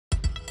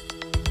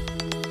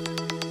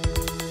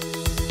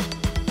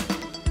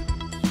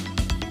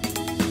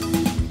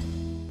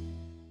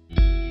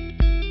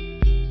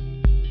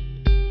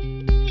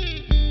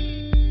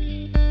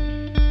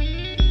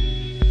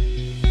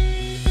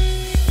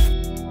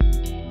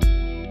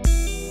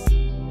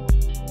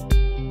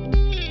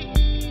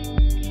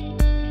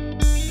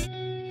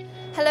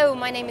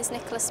my name is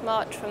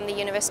Nicola from the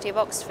University of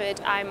Oxford.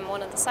 I'm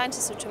one of the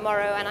scientists of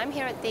tomorrow, and I'm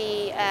here at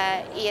the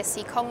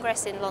ESC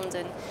Congress in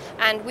London.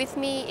 And with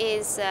me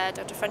is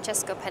Dr.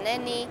 Francesco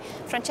Paneni.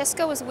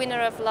 Francesco was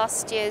winner of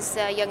last year's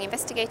Young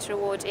Investigator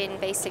Award in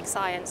Basic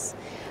Science.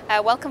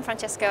 Welcome,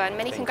 Francesco, and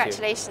many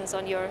congratulations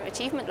on your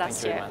achievement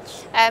last year. Thank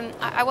you very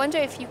much. I wonder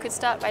if you could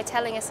start by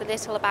telling us a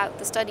little about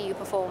the study you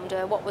performed.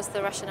 What was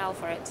the rationale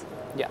for it?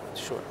 Yeah,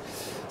 sure.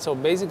 So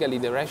basically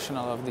the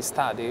rationale of this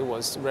study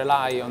was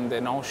rely on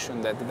the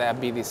notion that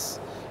diabetes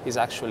is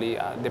actually,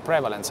 the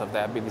prevalence of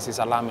diabetes is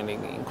alarmingly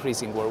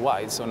increasing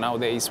worldwide. So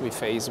nowadays we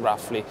face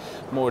roughly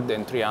more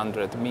than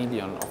 300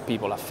 million of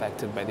people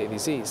affected by the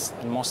disease.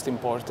 And most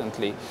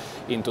importantly,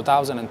 in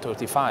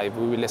 2035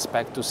 we will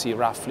expect to see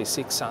roughly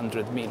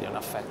 600 million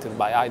affected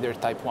by either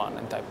type 1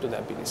 and type 2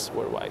 diabetes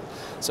worldwide.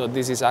 So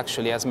this is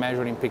actually as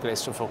measured in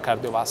precursor for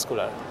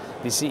cardiovascular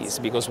disease,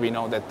 because we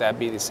know that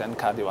diabetes and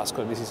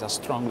cardiovascular disease are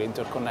strongly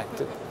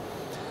interconnected.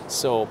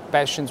 So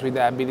patients with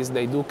diabetes,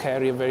 they do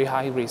carry a very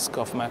high risk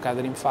of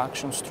myocardial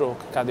infarction,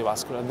 stroke,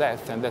 cardiovascular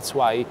death, and that's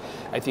why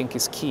I think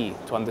it's key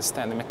to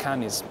understand the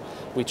mechanism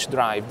which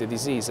drive the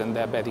disease and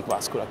diabetic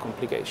vascular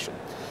complication.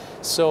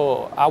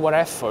 So our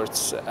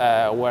efforts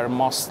were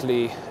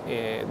mostly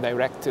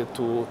directed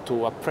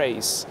to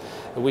appraise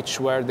which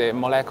were the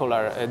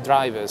molecular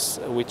drivers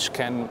which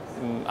can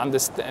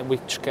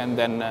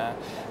then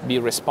be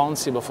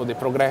responsible for the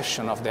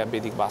progression of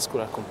diabetic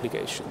vascular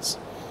complications.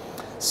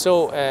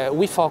 So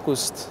we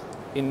focused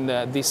in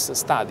this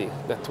study,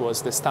 that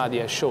was the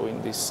study I showed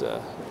in this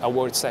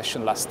award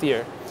session last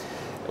year.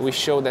 We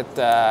showed that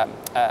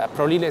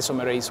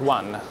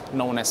Prolyl-isomerase-1,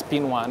 known as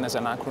PIN1 as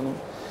an acronym,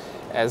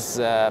 has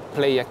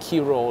played a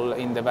key role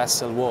in the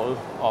vessel wall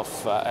of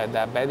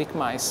diabetic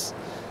mice.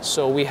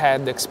 So we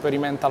had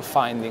experimental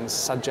findings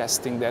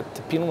suggesting that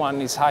PIN1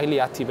 is highly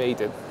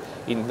activated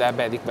in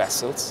diabetic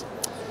vessels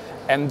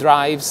and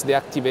drives the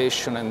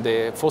activation and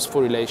the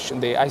phosphorylation,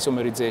 the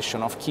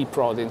isomerization of key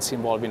proteins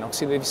involving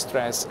oxidative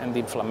stress and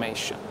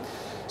inflammation.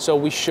 So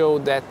we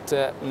showed that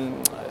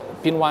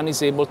PIN1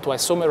 is able to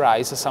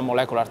isomerize some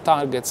molecular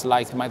targets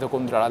like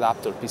mitochondrial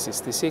adaptor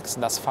P66,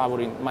 thus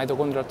favoring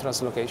mitochondrial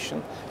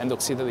translocation and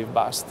oxidative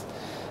burst.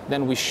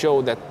 Then we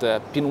show that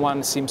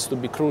PIN1 seems to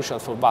be crucial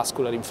for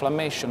vascular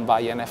inflammation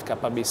via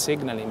NF-κB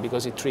signaling,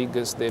 because it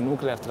triggers the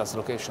nuclear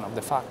translocation of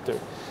the factor,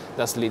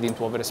 thus leading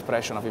to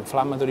overexpression of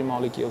inflammatory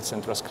molecules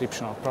and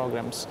transcriptional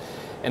programs.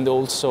 And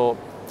also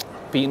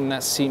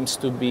PIN seems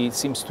to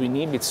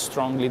inhibit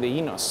strongly the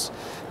enos,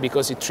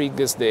 because it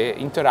triggers the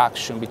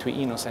interaction between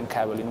enos and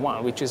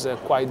caveolin-1, which is a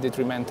quite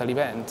detrimental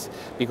event,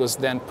 because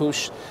then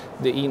push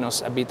the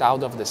enos a bit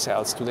out of the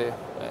cells to the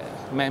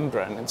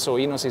membrane, and so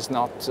enos is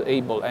not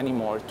able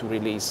anymore to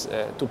release,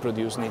 to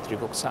produce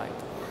nitric oxide.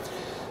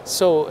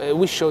 So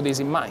we show this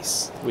in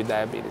mice with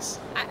diabetes.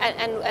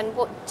 And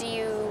what do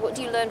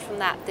you learn from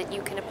that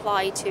you can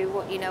apply to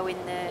what you know in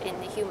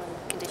the human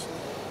condition?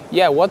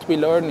 Yeah, what we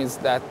learned is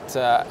that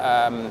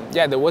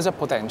there was a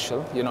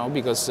potential,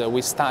 because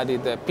we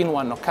studied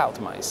PIN1 knockout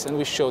mice, and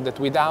we showed that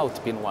without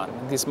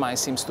PIN1, this mice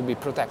seems to be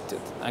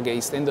protected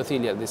against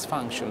endothelial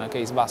dysfunction,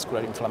 against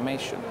vascular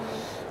inflammation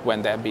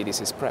when diabetes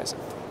is present.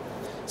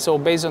 So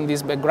based on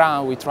this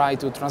background, we try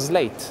to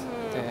translate,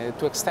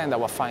 to extend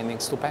our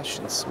findings to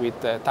patients with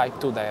type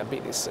 2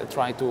 diabetes,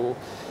 try to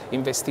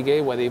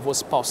investigate whether it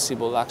was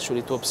possible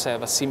actually to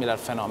observe a similar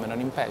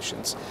phenomenon in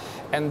patients.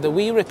 And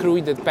we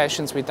recruited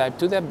patients with type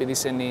 2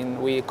 diabetes,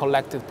 and we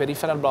collected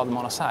peripheral blood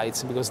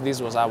monocytes, because this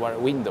was our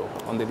window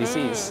on the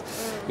disease,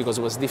 because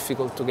it was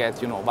difficult to get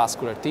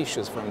vascular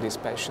tissues from these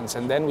patients.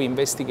 And then we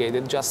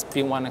investigated just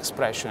PIN1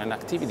 expression and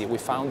activity. We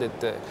found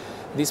that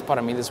these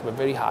parameters were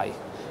very high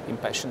in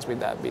patients with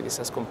diabetes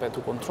as compared to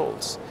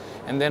controls.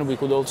 And then we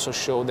could also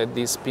show that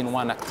this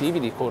PIN1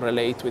 activity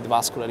correlates with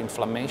vascular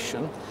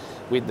inflammation,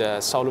 with the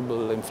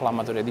soluble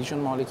inflammatory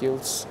adhesion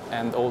molecules,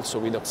 and also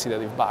with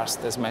oxidative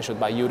burst as measured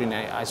by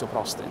urinary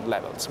isoprotein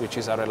levels, which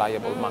is a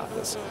reliable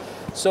marker.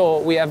 So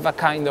we have a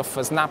kind of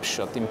a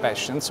snapshot in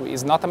patients.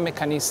 It's not a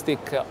mechanistic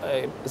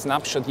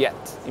snapshot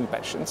yet in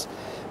patients,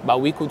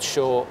 but we could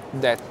show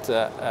that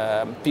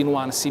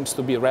PIN1 seems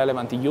to be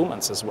relevant in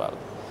humans as well.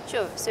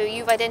 Sure, so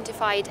you've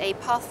identified a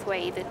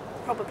pathway that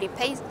probably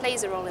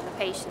plays a role in the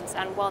patients,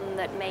 and one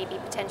that may be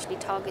potentially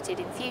targeted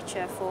in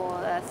future for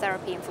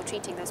therapy and for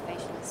treating those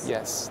patients.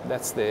 Yes,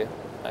 that's the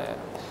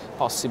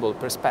possible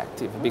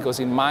perspective,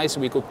 because in mice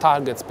we could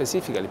target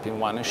specifically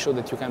PIN1 and show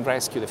that you can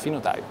rescue the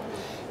phenotype.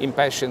 In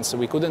patients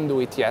we couldn't do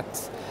it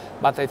yet,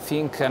 but I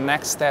think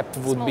next step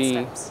would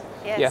be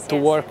to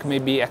work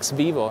maybe ex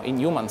vivo in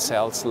human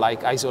cells,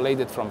 like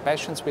isolated from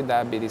patients with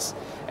diabetes,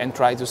 and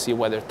try to see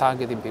whether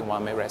targeting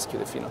PIN1 may rescue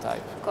the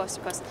phenotype. Of course,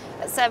 of course.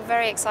 That's a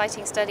very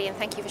exciting study, and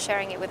thank you for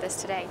sharing it with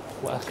us today.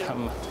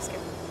 Welcome. Thank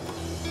you.